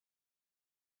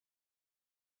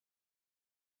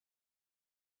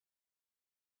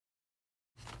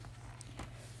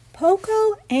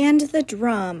Pokko and the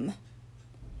Drum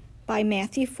by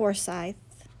Matthew Forsythe.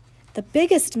 The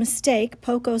biggest mistake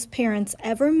Pokko's parents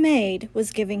ever made was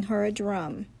giving her a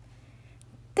drum.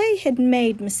 They had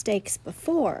made mistakes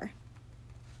before,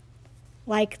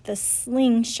 like the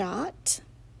slingshot,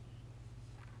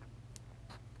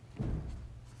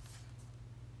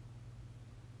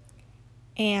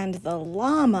 and the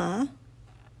llama,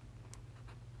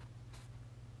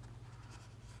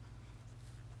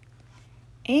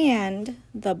 and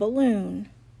the balloon.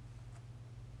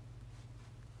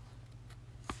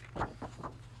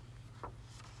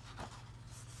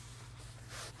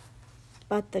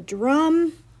 But the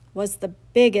drum was the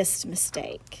biggest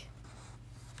mistake.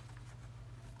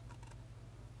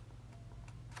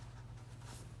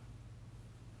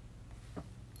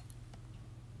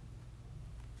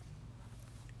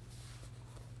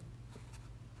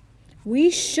 "We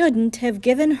shouldn't have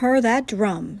given her that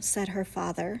drum," said her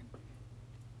father.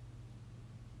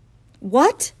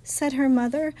 "What?" said her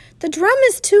mother. "The drum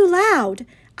is too loud.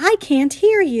 I can't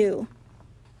hear you."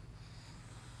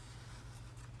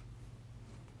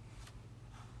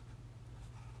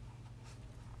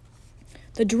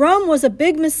 "The drum was a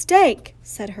big mistake,"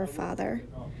 said her father.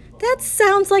 "That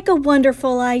sounds like a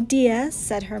wonderful idea,"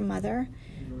 said her mother,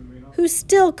 who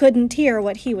still couldn't hear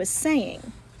what he was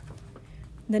saying.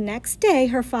 The next day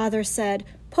her father said,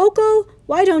 "Pokko,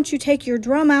 why don't you take your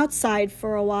drum outside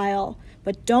for a while?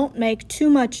 But don't make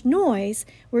too much noise.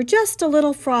 We're just a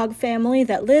little frog family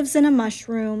that lives in a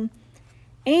mushroom.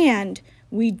 And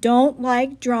we don't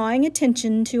like drawing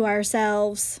attention to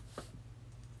ourselves."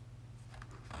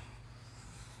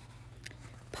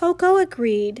 Pokko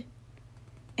agreed,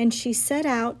 and she set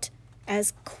out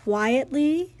as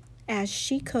quietly as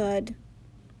she could.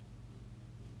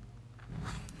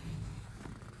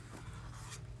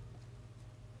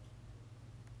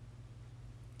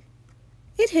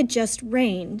 It had just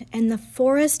rained, and the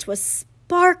forest was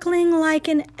sparkling like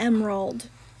an emerald.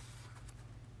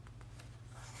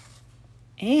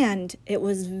 And it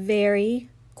was very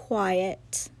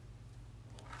quiet.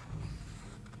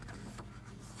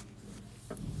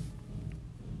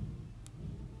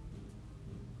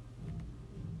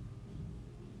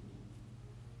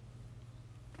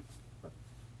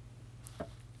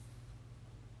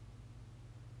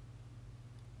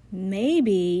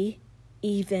 Maybe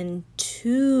even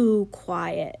too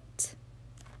quiet.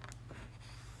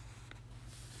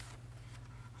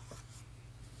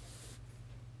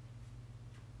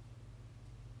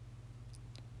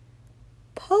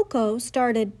 Pokko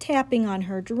started tapping on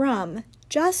her drum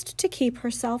just to keep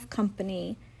herself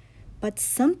company, but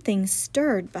something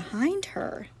stirred behind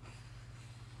her.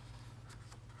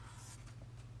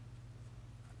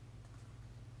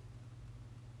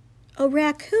 A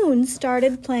raccoon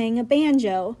started playing a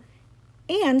banjo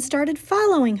and started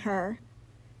following her.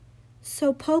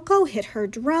 So Pokko hit her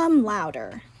drum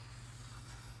louder.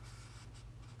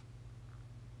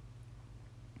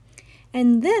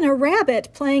 And then a rabbit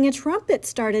playing a trumpet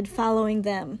started following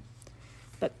them.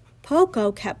 But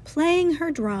Pokko kept playing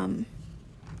her drum.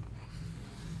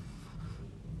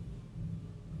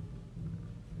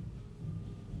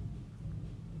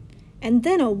 And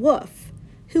then a wolf,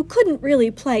 who couldn't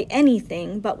really play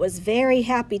anything but was very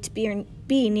happy to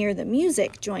be near the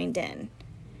music, joined in.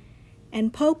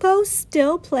 And Pokko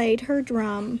still played her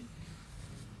drum.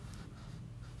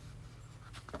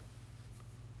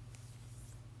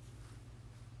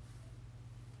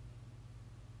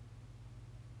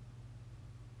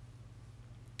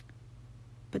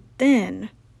 But then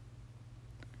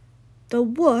the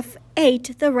wolf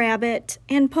ate the rabbit,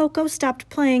 and Pokko stopped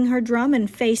playing her drum and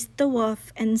faced the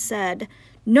wolf and said,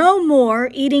 "No more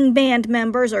eating band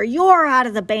members or you're out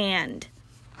of the band."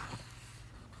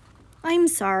 "I'm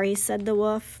sorry," said the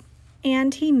wolf,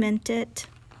 and he meant it.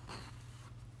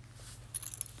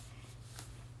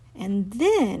 And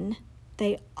then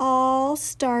they all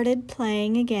started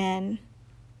playing again.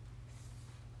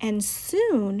 And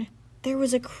soon there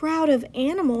was a crowd of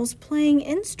animals playing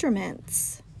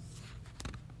instruments.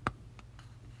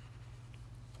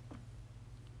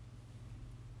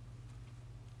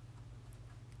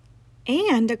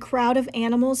 And a crowd of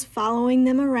animals following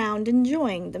them around,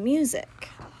 enjoying the music.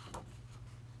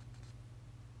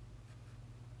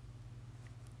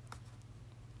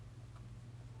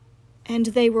 And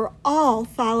they were all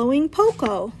following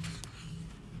Pokko.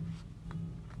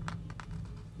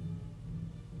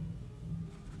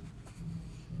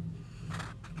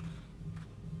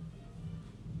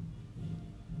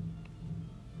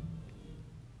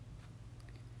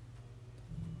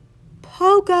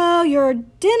 "Pokko, your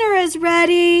dinner is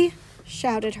ready,"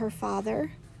 shouted her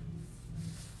father.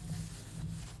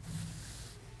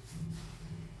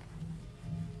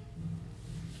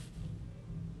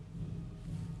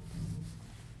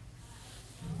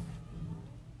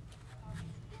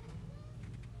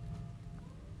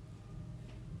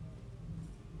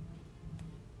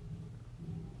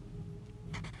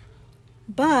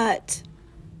 But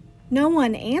no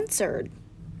one answered,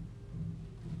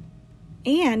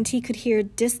 and he could hear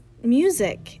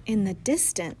music in the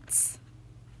distance.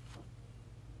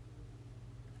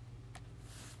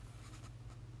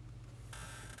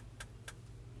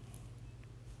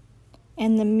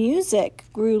 And the music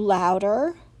grew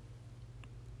louder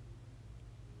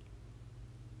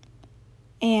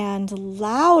and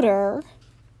louder.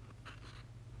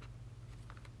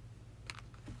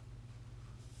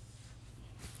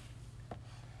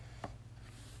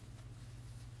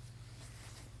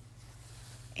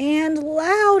 And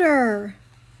louder.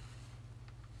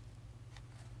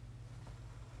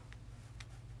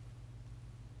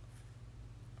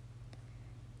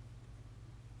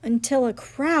 Until a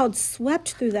crowd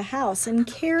swept through the house and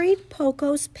carried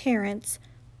Poko's parents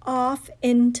off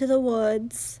into the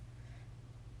woods.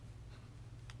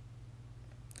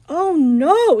 "Oh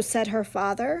no," said her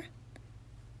father.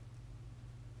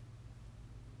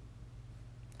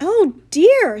 "Oh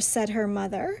dear," said her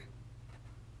mother.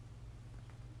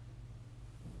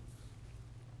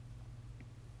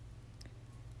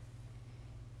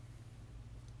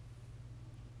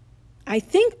 "I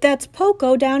think that's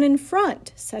Poko down in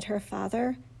front," said her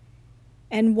father.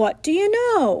 "And what do you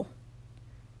know?"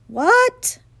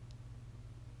 "What?"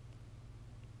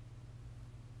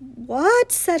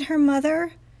 "What?" said her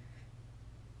mother,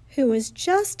 who was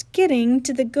just getting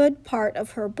to the good part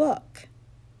of her book.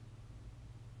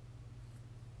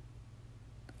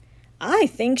 "I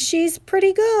think she's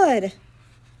pretty good."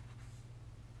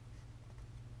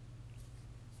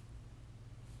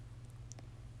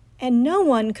 And no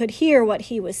one could hear what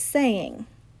he was saying.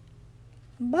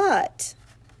 But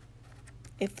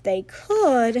if they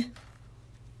could,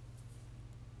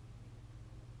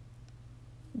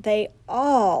 they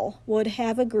all would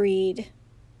have agreed.